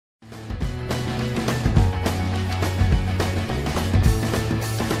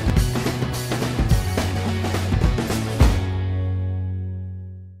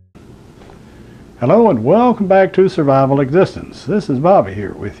Hello and welcome back to Survival Existence. This is Bobby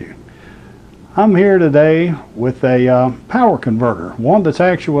here with you. I'm here today with a power converter, one that's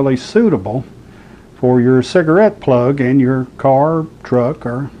actually suitable for your cigarette plug in your car, truck,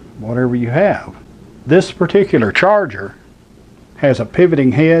 or whatever you have. This particular charger has a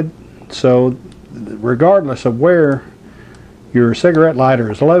pivoting head, so regardless of where your cigarette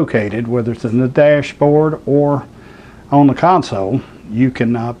lighter is located, whether it's in the dashboard or on the console, you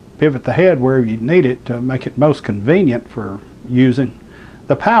can pivot the head wherever you need it to make it most convenient for using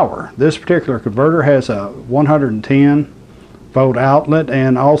the power. This particular converter has a 110 volt outlet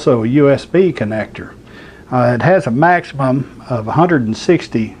and also a USB connector. It has a maximum of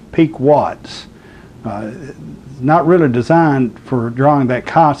 160 peak watts. Not really designed for drawing that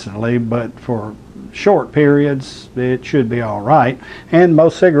constantly, but for short periods it should be all right. And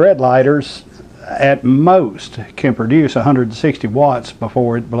most cigarette lighters at most can produce 160 watts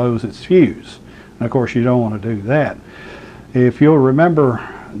before it blows its fuse. And of course you don't want to do that. If you'll remember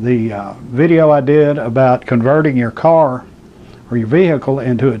the video I did about converting your car or your vehicle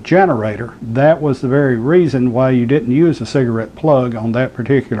into a generator, that was the very reason why you didn't use a cigarette plug on that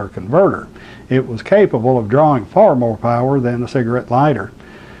particular converter. It was capable of drawing far more power than a cigarette lighter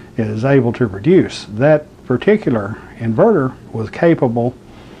is able to produce. That particular inverter was capable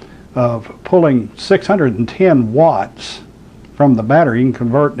of pulling 610 watts from the battery and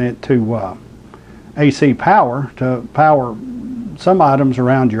converting it to AC power to power some items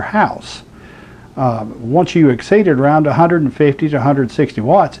around your house. Once you exceeded around 150 to 160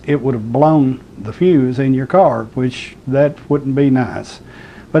 watts, it would have blown the fuse in your car, which that wouldn't be nice.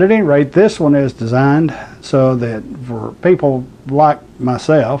 But at any rate, this one is designed so that for people like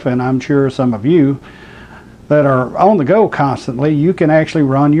myself, and I'm sure some of you that are on the go constantly, you can actually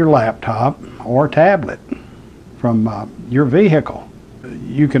run your laptop or tablet from your vehicle.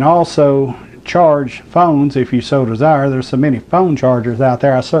 You can also charge phones if you so desire. There's so many phone chargers out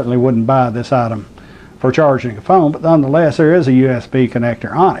there. I certainly wouldn't buy this item for charging a phone, but nonetheless there is a USB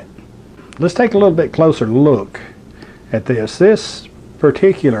connector on it. Let's take a little bit closer look at this. This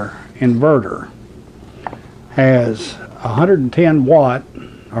particular inverter has 110 watt,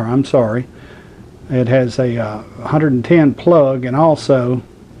 or I'm sorry, it has a 110 plug and also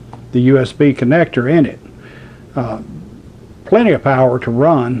the USB connector in it. Plenty of power to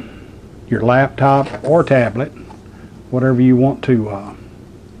run your laptop or tablet, whatever you want to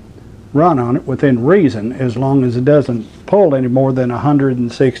run on it within reason, as long as it doesn't pull any more than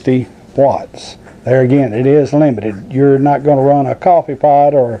 160 watts. There again, it is limited. You're not going to run a coffee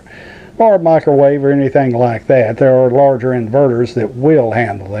pot or a microwave or anything like that. There are larger inverters that will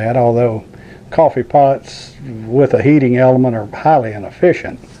handle that, although coffee pots with a heating element are highly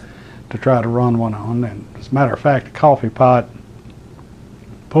inefficient to try to run one on. And as a matter of fact, a coffee pot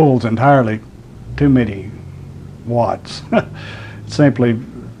pulls entirely too many watts. Simply,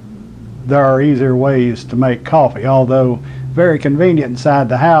 there are easier ways to make coffee, although very convenient inside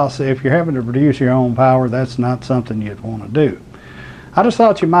the house. If you're having to produce your own power, that's not something you'd want to do. I just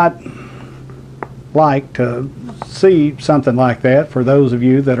thought you might like to see something like that for those of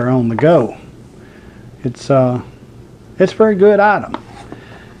you that are on the go. It's a very good item.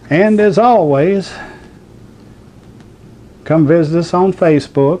 And as always, come visit us on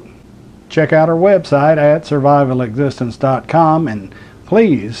Facebook. Check out our website at survivalexistence.com, and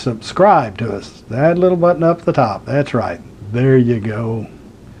please subscribe to us. That little button up at the top. That's right. There you go.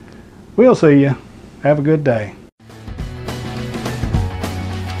 We'll see you. Have a good day.